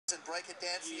and break it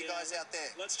down for you guys out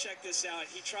there. Let's check this out.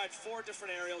 He tried 4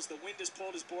 different aerials. The wind has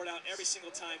pulled his board out every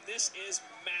single time. This is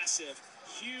massive.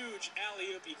 Huge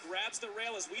alley-oop. He grabs the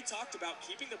rail, as we talked about,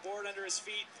 keeping the board under his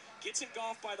feet. Gets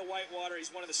engulfed by the whitewater.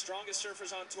 He's one of the strongest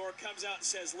surfers on tour. Comes out and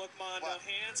says, look, Mondo,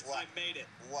 hands, I made it.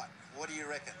 What do you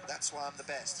reckon? That's why I'm the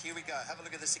best. Here we go. Have a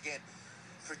look at this again.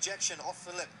 Projection off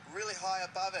the lip, really high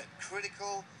above it.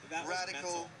 Critical,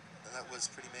 radical. That was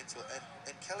pretty mental.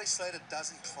 And Kelly Slater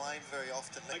doesn't climb very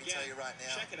often, let me tell you right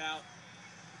now. Check it out.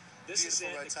 This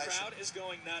Beautiful is it. rotation. The crowd is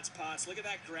going nuts, Potts. Look at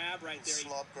that grab right there.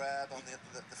 Slob grab on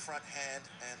the front hand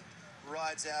and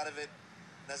rides out of it.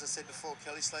 And as I said before,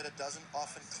 Kelly Slater doesn't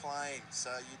often climb, so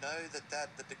you know that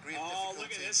the degree of difficulty. Oh,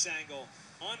 look at this angle.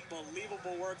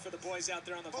 Unbelievable work for the boys out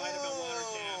there on the Vitamin Water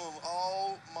Camp.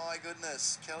 Oh, my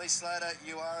goodness. Kelly Slater,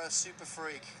 you are a super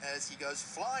freak as he goes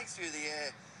flying through the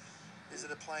air. Is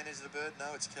it a plane? Is it a bird? No,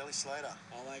 it's Kelly Slater.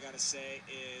 All I got to say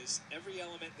is every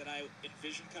element that I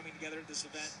envisioned coming together at this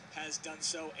event has done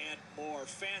so and more.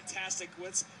 Fantastic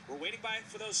wits. We're waiting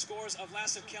for those scores of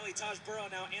Last of Kelly. Taj Burrow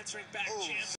now answering back.